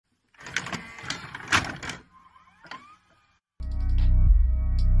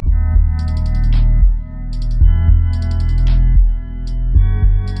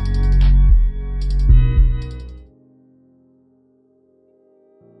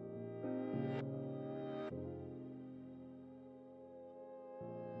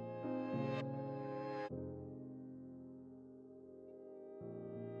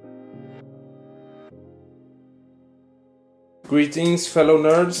Greetings fellow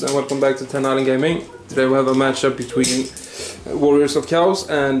nerds and welcome back to 10 Island Gaming. Today we have a matchup between Warriors of Chaos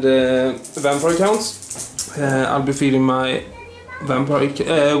and Vampire Counts. I'll be feeding my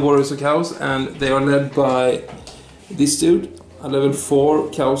Warriors of Chaos and they are led by this dude, a level 4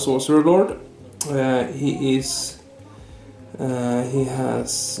 Chaos Sorcerer Lord. He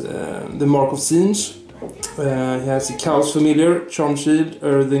has the Mark of Siege. He has the Chaos Familiar, Charm Shield,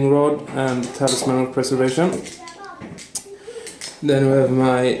 Earthing Rod and Talisman of Preservation. Then we have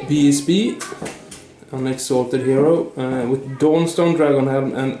my BSB, an Exalted Hero, with Dawnstone, Dragon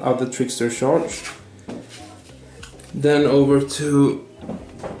Helm and other Trickster Charge. Then over to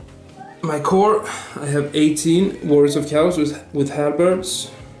my core, I have 18 Warriors of Chaos with Halberds.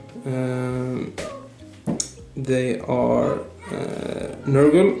 They are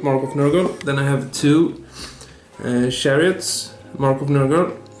Nurgle, Mark of Nurgle. Then I have 2 Chariots, Mark of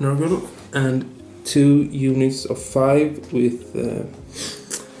Nurgle, and 2 units of 5 with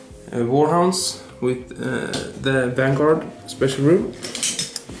Warhounds with the Vanguard special rule.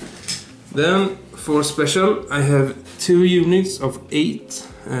 Then for special I have 2 units of 8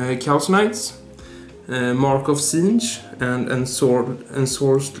 Chaos Knights, Mark of Siege and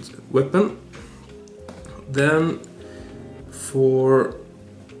Ensorced Weapon. Then for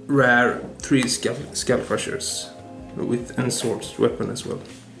rare 3 Skull Crushers with Ensorced Weapon as well.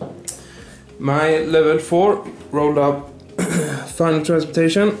 My level 4 rolled up Final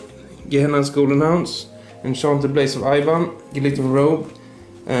Transportation, Gehenna's Golden Hounds, Enchanted Blaze of Ivan, Glitter Robe,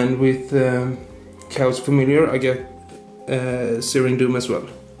 and with Chaos Familiar I get Searing Doom as well.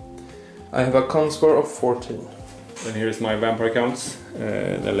 I have a con score of 14. And here's my vampire counts.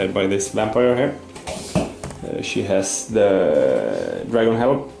 They're led by this vampire here. She has the Dragon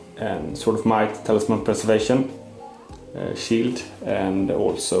Helm and Sword of Might, Talisman Preservation, Shield, and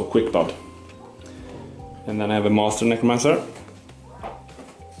also Quick Blood. And then I have a Master Necromancer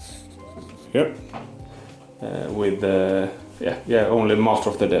here with only Master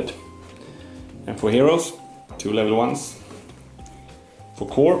of the Dead. And for heroes, 2 level 1s. For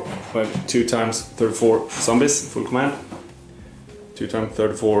core, I have 2 times 34 zombies, full command. 2 times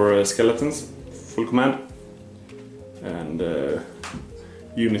 34 skeletons, full command. And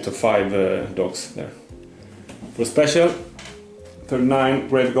unit of 5 dogs there. For special, 39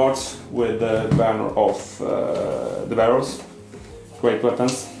 Grave Guards with the banner of the Barrows, great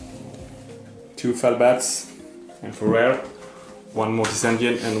weapons, 2 Fellbats, and for rare, 1 Mortis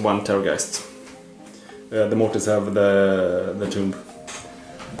Engine and 1 Terrorgeist. The Mortis have the tomb.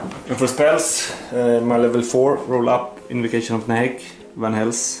 And for spells, my level 4 roll up Invocation of Nahek, Van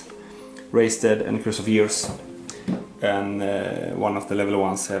Hels, Raised Dead and Curse of Years. And one of the level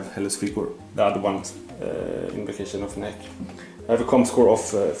 1s have Hellas Vigor, the other one Invocation of Nahek. I have a comp score of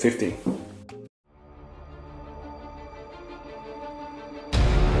 15.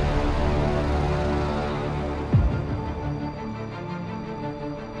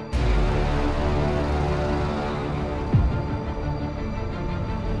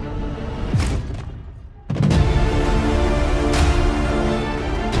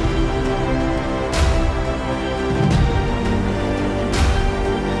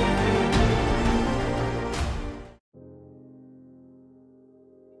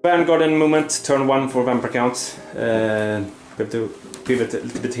 Vanguard movement, turn 1 for Vampire Counts. We have to pivot a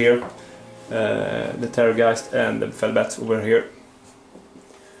little bit here. The Terrorgeist and the Fellbats over here.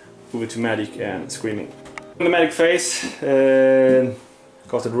 Over to Magic and Screaming. In the Magic phase,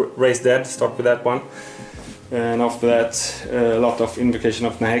 casted Raised Dead, start with that one. And after that, a lot of Invocation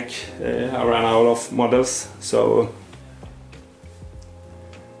of Nahek. I ran out of models, so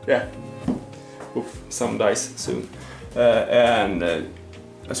yeah, some dice soon.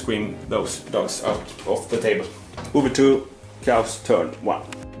 I scream those dogs out of the table. Over to Chaos turn 1.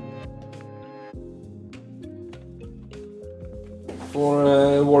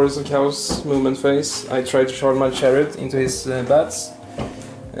 For Warriors of Chaos movement phase, I tried to charge my Chariot into his bats.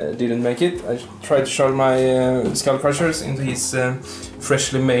 Didn't make it. I tried to charge my Skull Crushers into his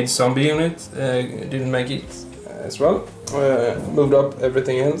freshly made zombie unit. Didn't make it as well. Moved up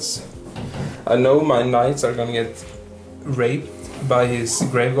everything else. I know my knights are gonna get raped by his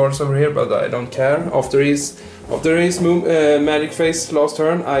grave guards over here, but I don't care. After his magic phase last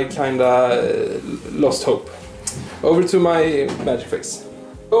turn, I kinda lost hope. Over to my magic phase.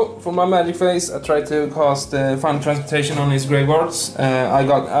 Oh, for my magic phase, I tried to cast Final Transportation on his grave guards.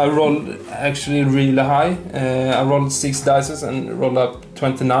 I rolled actually really high. I rolled 6 dice and rolled up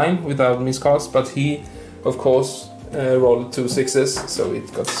 29 without miscast, but he, of course, rolled 2 6s, so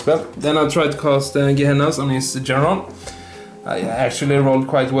it got the spell. Then I tried to cast Gehenna's on his general. I actually rolled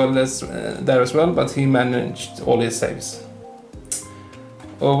quite well there as well, but he managed all his saves.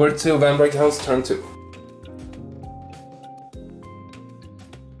 Over to Vampire Counts turn 2.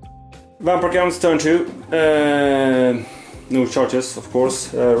 Vampire Counts turn 2. No charges, of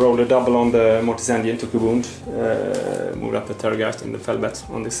course. Rolled a double on the Mortis engine, took a wound. Moved up the Terrorgeist in the Fellbat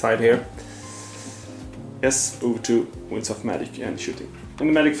on this side here. Yes, over to Winds of Magic and shooting. In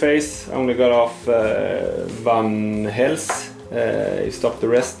the Magic phase, I only got off 1 health. He stopped the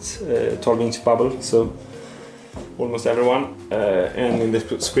rest, 12-inch bubble, so almost everyone. And in the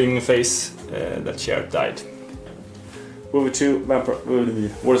Screaming phase, that sheriff died. Over to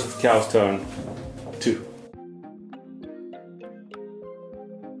Warriors of Chaos turn 2.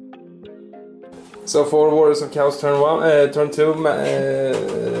 So for Warriors of Chaos turn 2,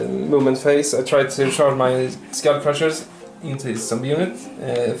 movement phase, I tried to charge my Skull Crushers into his zombie unit,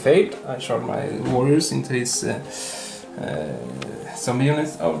 failed. I charged my Warriors into his zombie unit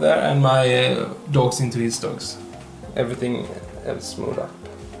over there, and my dogs into his dogs. Everything else moved up.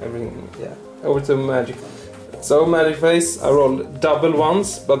 Everything, yeah. Over to Magic. So Magic phase, I rolled double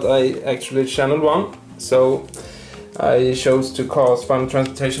once, but I actually channeled one. So I chose to cast Final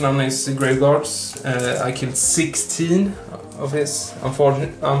Transportation on his Graveguards. I killed 16 of his.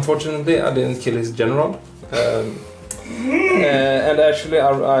 Unfortunately, I didn't kill his general. And actually,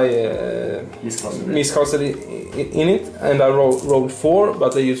 I miscasted in it, and I rolled 4,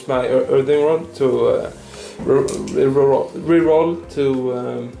 but I used my Earthing Rod to re-roll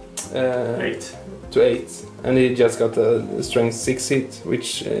to 8. To 8, and he just got a strength 6 hit,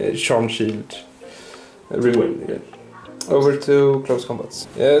 which Charm Shield removed. Over to close combats.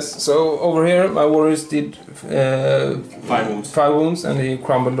 Yes, so over here my warriors did 5 wounds, and he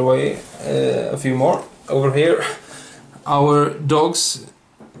crumbled away a few more. Over here our dogs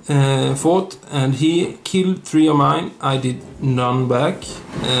fought, and he killed 3 of mine. I did none back,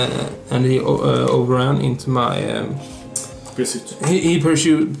 and he overran into my pursuit. He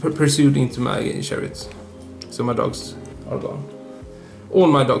pursued into my chariot. So my dogs are gone. All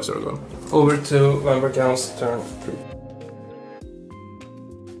my dogs are gone. Over to Vampire Counts turn 3.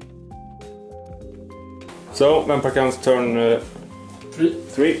 So Vampire Counts turn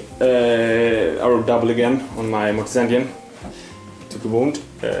 3. I rolled double again on my Mortis engine. Took a wound,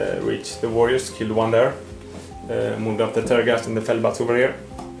 reached the warriors, killed 1 there. Moved up the Terrorgeist and the Fellbats over here.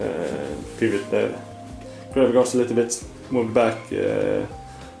 Pivot the Graveguards a little bit. Moved back the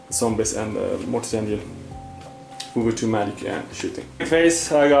zombies and the Mortis engine. Over to Magic and shooting. In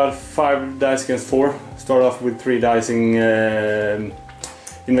phase, I got 5 dice against 4. Start off with 3 dicing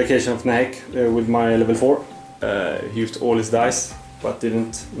Invocation of Nahek with my level 4. He used all his dice, but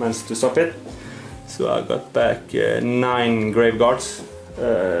didn't manage to stop it. So I got back 9 Graveguards,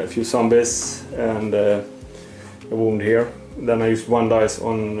 a few zombies, and a wound here. Then I used 1 dice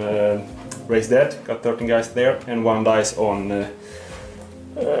on Raise Dead, got 13 guys there, and 1 dice on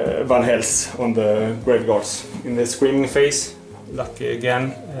Van Hels on the Graveguards. In the Screaming phase, lucky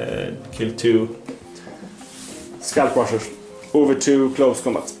again, killed 2 Skull Crushers. Over to close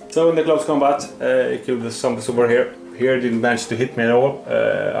combat. So in the close combat, I killed the zombies over here. Here didn't manage to hit me at all.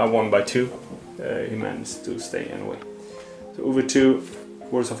 I won by 2. He managed to stay anyway. So over to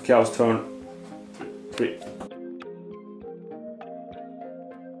Warriors of Chaos turn 3.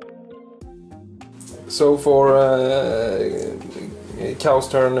 So for Chaos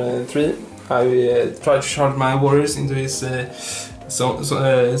turn 3, I tried to charge my warriors into his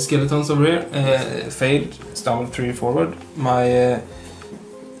skeletons over here. Failed, stumbled 3 forward. My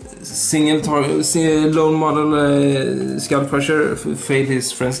lone model Skull Crusher failed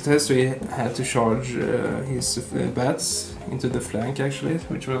his frenzy test, so he had to charge his bats into the flank actually,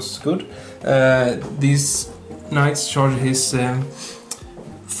 which was good. These knights charged his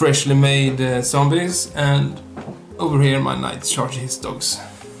freshly made zombies, and over here my knights charge his dogs.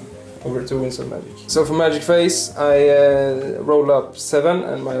 Over to Winds of Magic. So for Magic phase, I rolled up 7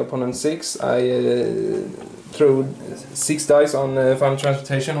 and my opponent 6. I threw 6 dice on Final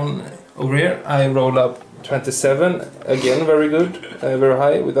Transportation on over here. I rolled up 27, again very good, very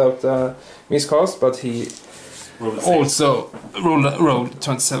high without miscast, but he also rolled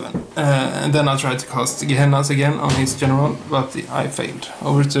 27. And then I tried to cast Gehennas again on his general, but I failed.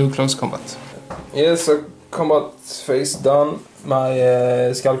 Over to close combat. Yes, so combat phase done.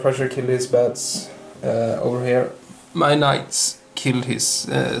 My Skull Crusher killed his bats over here. My knights killed his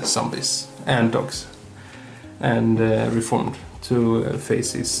zombies and dogs, and reformed to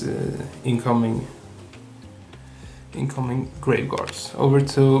face his incoming Graveguards. Over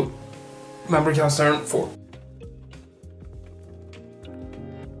to Vampire Counts turn 4.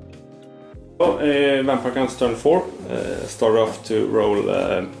 Well, Vampire Counts turn 4. Start off to roll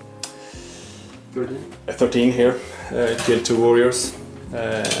 13 here. Killed 2 warriors.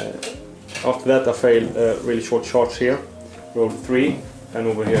 After that I failed a really short charge here, rolled 3, and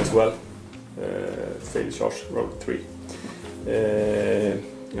over here as well, failed charge, rolled 3.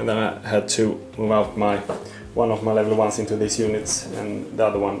 And then I had to move out one of my level 1s into these units and the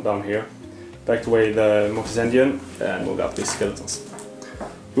other one down here. Backed away the Mortis engine and moved up these skeletons.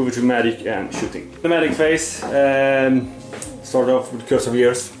 Over to magic and shooting. The magic phase started off with Curse of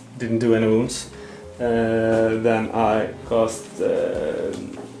Years, didn't do any wounds. Then I cast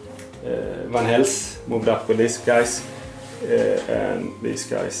Van Hels, moved up with these guys and these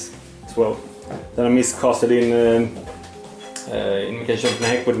guys as well. Then I miscasted in Invocation of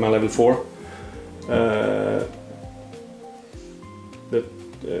Heck with my level 4.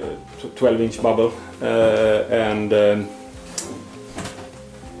 The 12-inch bubble, and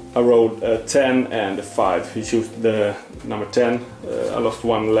I rolled a 10 and a 5. He chose the number 10. I lost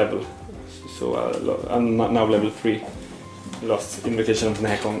 1 level, so I'm now level 3. Lost Invocation of the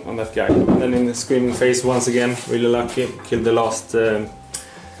Heck on that guy. And then in the Screaming Phase, once again, really lucky, killed the last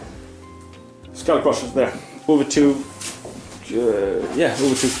Skull Crushers there. Over to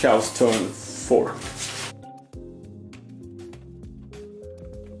Chaos turn 4.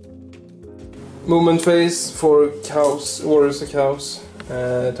 Movement phase for Chaos, Warriors of Chaos,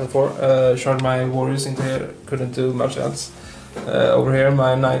 turn 4. Shard my Warriors into here, couldn't do much else. Over here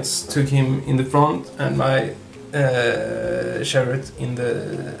my Knights took him in the front and my Chariot in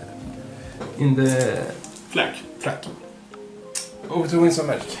the Flank. Over to Winds of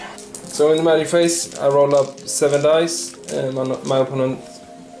Magic. So in the Magic phase I roll up 7 dice, my opponent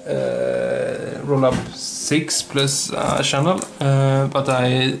roll up 6 plus channel, but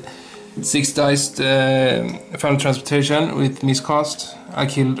I 6 diced Final Transportation with miscast. I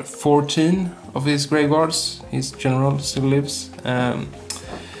killed 14 of his Grey Guards, his general still lives. On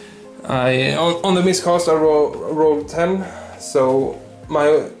the miscast I rolled 10, so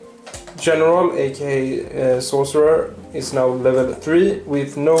my general, aka Sorcerer, is now level 3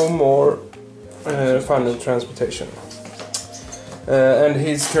 with no more Final Transportation. And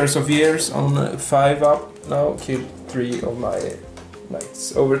his Curse of Years on 5 up now killed 3 of my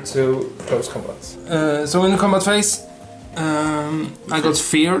Knights. Over to close combat. So in the combat phase I got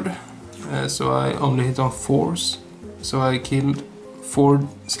feared, so I only hit on 4s. So I killed 4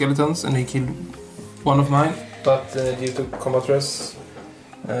 skeletons and he killed 1 of mine, but due to combat stress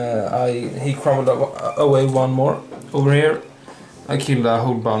he crumbled away 1 more. Over here I killed a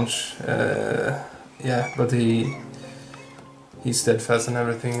whole bunch, but he's steadfast and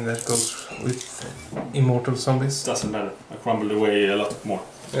everything that goes with immortal zombies. Doesn't matter, I crumbled away a lot more.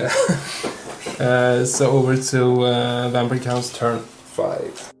 So over to Vampire Counts turn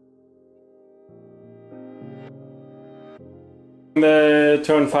 5. In the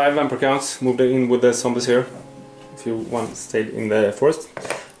turn 5 Vampire Counts moved in with the zombies here. A few ones stayed in the forest.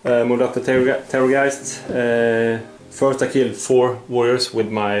 Moved up the Terrorgeist. First I killed 4 warriors with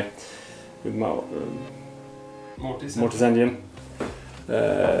my Mortis engine.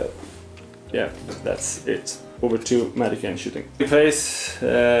 That's it. Over to magic and shooting. Phase,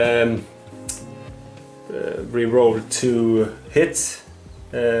 re-rolled 2 hits,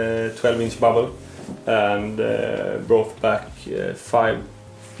 12-inch bubble, and brought back 5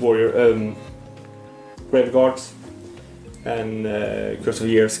 warrior grave guards, and Curse of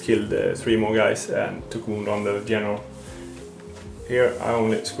Years killed 3 more guys and took wound on the general. Here I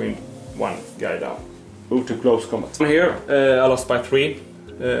only screened 1 guy down. Move to close combat. Here I lost by 3.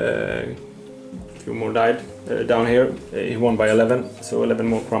 A few more died. Down here he won by 11, so 11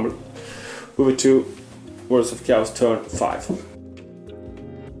 more crumbled. Over to Warriors of Chaos turn 5.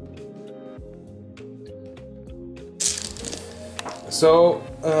 So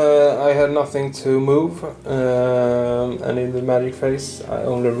I had nothing to move, and in the magic phase I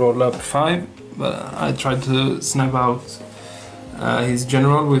only rolled up 5, but I tried to snap out his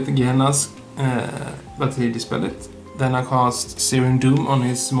general with Gehenna's, but he dispelled it. Then I cast Searing Doom on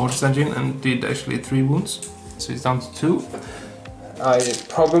his Mortis engine and did actually 3 wounds, so he's down to 2. I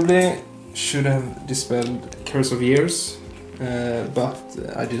probably should have dispelled Curse of Years, but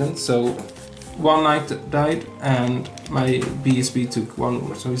I didn't, so 1 knight died and my BSB took 1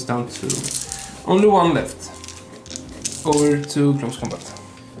 more, so he's down to only 1 left. Over to close combat.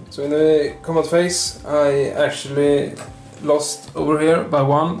 So in the combat phase I actually lost over here by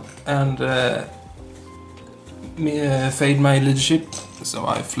 1 and failed my leadership, so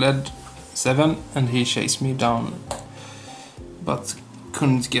I fled 7 and he chased me down but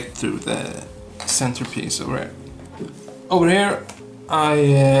couldn't get through the centerpiece over here. Over here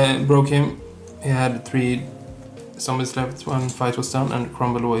I broke him. He had 3 zombies left when fight was done and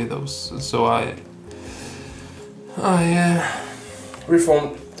crumbled away those, so I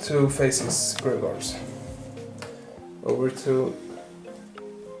reformed to face his grave guards. Over to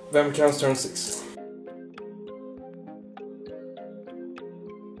Vampire turn 6.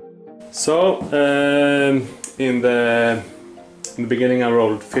 So in the beginning I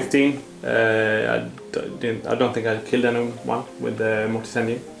rolled 15. I don't think I killed anyone with the Mortis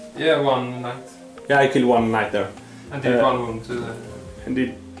engine. Yeah, one knight. Yeah, I killed one knight there. And did one wound to the... And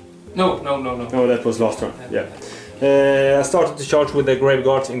did... No. No, that was last turn. Yeah. I started to charge with the grave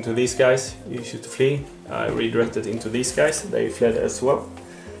guards into these guys. You used to flee. I redirected into these guys. They fled as well.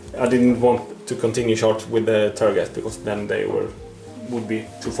 I didn't want to continue charge with the target because then they would be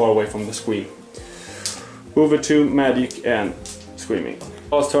too far away from the scream. Over to magic and screaming.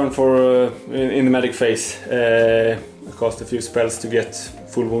 Last turn for in the magic phase. I cast a few spells to get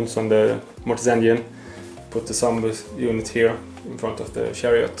full wounds on the Mortis engine. Put the zombie unit here in front of the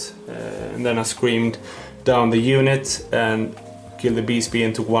chariot, and then I screamed down the unit and killed the BSB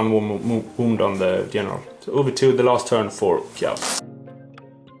and took one wound on the general. So over to the last turn for Chaos.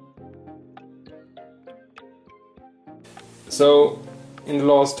 So in the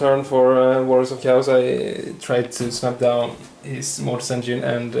last turn for Warriors of Chaos, I tried to snap down his Mortis engine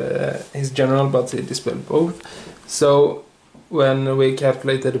and his general, but he dispelled both. So when we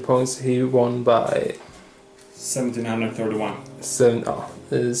calculated the points, he won by 1731.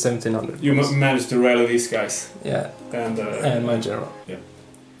 1700. You managed to rally these guys. Yeah. And my general. Yeah.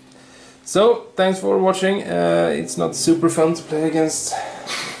 So thanks for watching. It's not super fun to play against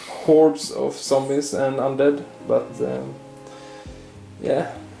hordes of zombies and undead, but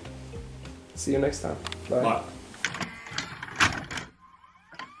yeah. See you next time. Bye. Bye.